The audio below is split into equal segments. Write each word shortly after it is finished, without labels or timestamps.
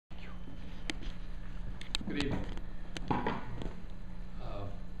Good evening.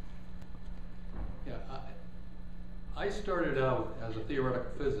 Yeah, I started out as a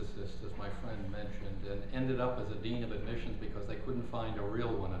theoretical physicist, as my friend mentioned, and ended up as a dean of admissions because they couldn't find a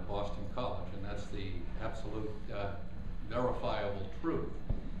real one at Boston College, and that's the absolute verifiable truth.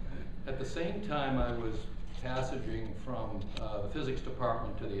 At the same time I was passaging from the physics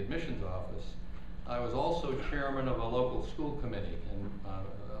department to the admissions office, I was also chairman of a local school committee, and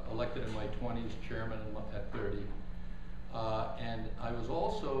elected in my 20s, chairman at 30. And I was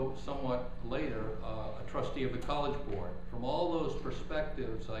also, somewhat later, a trustee of the college board. From all those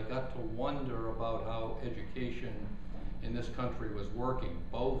perspectives, I got to wonder about how education in this country was working,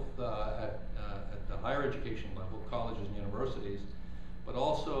 both at the higher education level, colleges and universities, but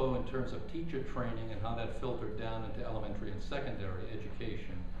also in terms of teacher training and how that filtered down into elementary and secondary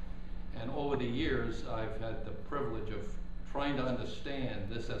education. And over the years, I've had the privilege of trying to understand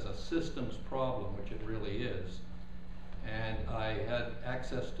this as a systems problem, which it really is. And I had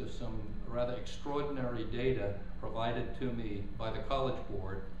access to some rather extraordinary data provided to me by the college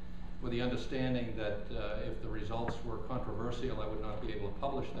board, with the understanding that if the results were controversial, I would not be able to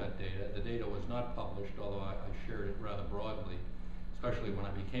publish that data. The data was not published, although I shared it rather broadly, especially when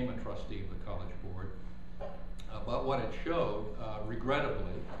I became a trustee of the college board. But what it showed,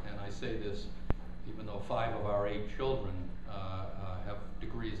 regrettably, and I say this even though 5 of our 8 children have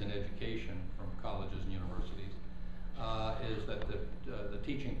degrees in education from colleges and universities, is that the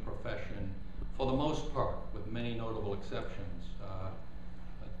teaching profession, for the most part, with many notable exceptions,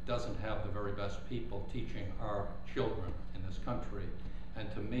 doesn't have the very best people teaching our children in this country.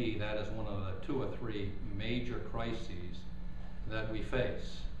 And to me, that is one of the 2 or 3 major crises that we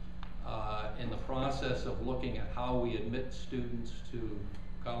face. In the process of looking at how we admit students to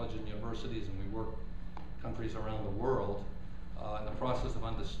colleges and universities, and we work countries around the world, in the process of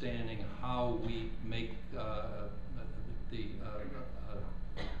understanding how we make the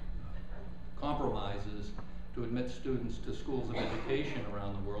compromises to admit students to schools of education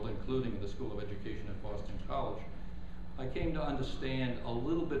around the world, including the School of Education at Boston College, I came to understand a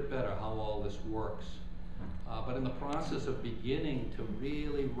little bit better how all this works. But in the process of beginning to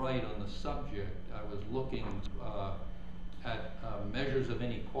really write on the subject, I was looking at measures of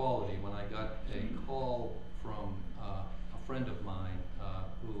inequality when I got a call from a friend of mine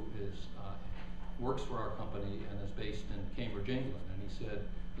who works for our company and is based in Cambridge, England. And he said,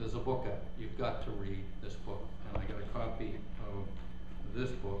 there's a book out, you've got to read this book. And I got a copy of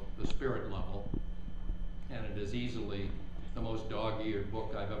this book, The Spirit Level, and it is easily the most dog-eared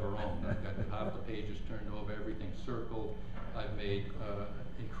book I've ever owned. I've got half the pages turned over, everything circled. I've made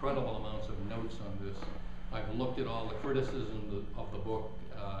incredible amounts of notes on this. I've looked at all the criticism of the book,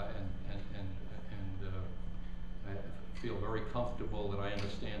 and I feel very comfortable that I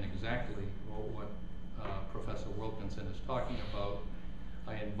understand exactly what Professor Wilkinson is talking about.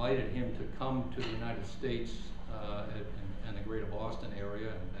 I invited him to come to the United States and the greater Boston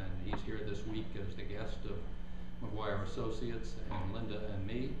area, and he's here this week as the guest of Maguire Associates and Linda and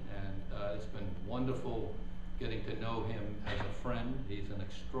me, and it's been wonderful getting to know him as a friend. He's an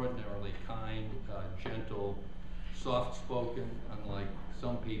extraordinarily kind, gentle, soft-spoken, unlike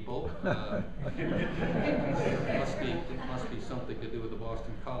some people. It must be something to do with the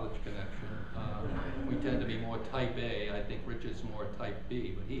Boston College connection. We tend to be more type A. I think Richard's more type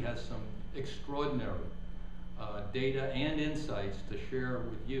B, but he has some extraordinary data and insights to share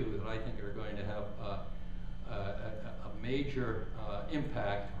with you that I think are going to have a major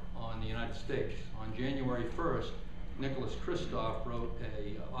impact on the United States. On January 1st, Nicholas Kristof wrote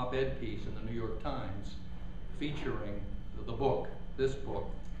an op-ed piece in the New York Times featuring the book, this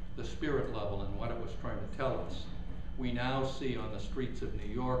book, The Spirit Level, and what it was trying to tell us. We now see on the streets of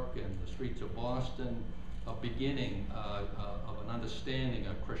New York and the streets of Boston a beginning of an understanding,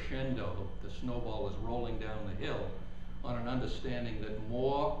 a crescendo. The snowball is rolling down the hill on an understanding that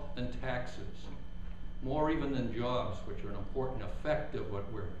more than taxes, more even than jobs, which are an important effect of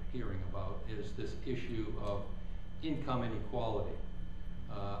what we're hearing about, is this issue of income inequality.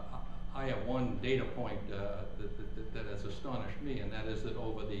 I have one data point that has astonished me, and that is that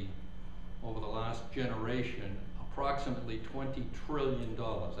over the last generation, approximately $20 trillion,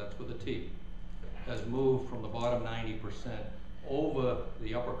 that's with a T, has moved from the bottom 90% over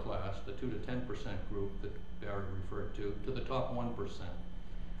the upper class, the 2 to 10% group that Barry referred to the top 1%.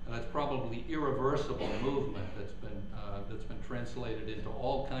 And that's probably irreversible movement that's been translated into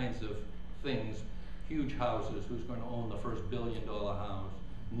all kinds of things, huge houses, who's going to own the first billion-dollar house,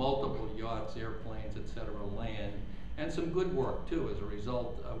 multiple yachts, airplanes, etc., land, and some good work too. As a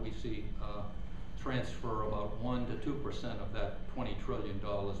result, we see transfer about 1 to 2% of that $20 trillion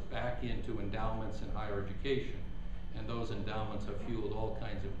back into endowments in higher education. And those endowments have fueled all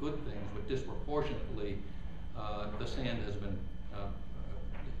kinds of good things, but disproportionately, the sand has been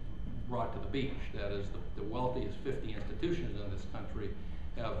brought to the beach. That is, the wealthiest 50 institutions in this country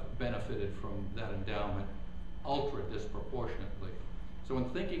have benefited from that endowment ultra disproportionately. So in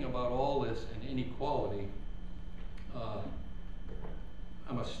thinking about all this and inequality,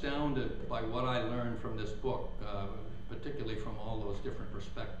 I'm astounded by what I learned from this book, particularly from all those different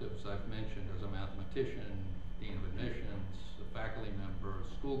perspectives I've mentioned as a mathematician, dean of admissions, a faculty member,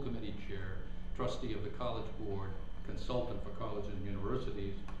 school committee chair, trustee of the college board, consultant for colleges and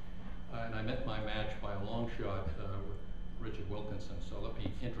universities, and I met my match by a long shot with Richard Wilkinson. So let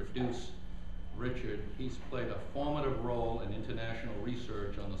me introduce Richard. He's played a formative role in international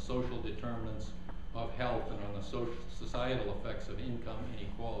research on the social determinants of health and on the societal effects of income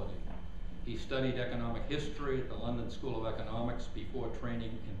inequality. He studied economic history at the London School of Economics before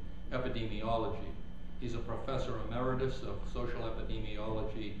training in epidemiology. He's a professor emeritus of social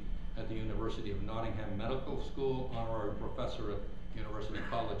epidemiology at the University of Nottingham Medical School, honorary professor at University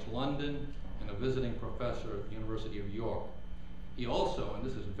College London, and a visiting professor at the University of York. He also, and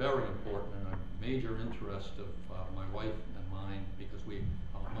this is very important and a major interest of my wife and mine, because we,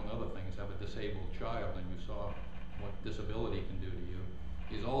 among other things, have a disabled child, and you saw what disability can do to you.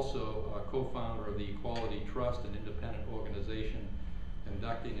 He's also a co-founder of the Equality Trust, an independent organization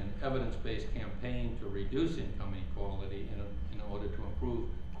conducting an evidence-based campaign to reduce income inequality in order to improve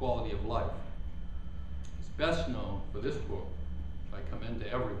quality of life. He's best known for this book, I commend to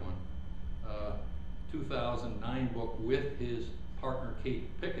everyone, 2009 book with his partner Kate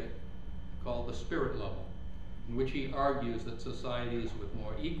Pickett called The Spirit Level, in which he argues that societies with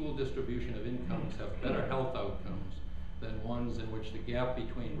more equal distribution of incomes have better health outcomes than ones in which the gap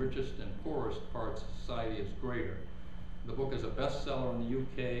between richest and poorest parts of society is greater. The book is a bestseller in the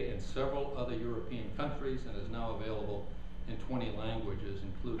UK and several other European countries, and is now available in 20 languages,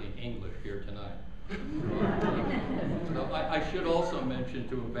 including English here tonight. So I should also mention,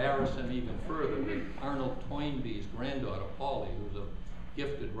 to embarrass him even further, that Arnold Toynbee's granddaughter, Polly, who's a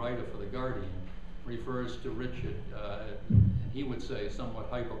gifted writer for The Guardian, refers to Richard, and he would say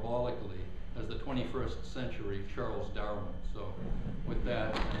somewhat hyperbolically, as the 21st century Charles Darwin. So with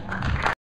that.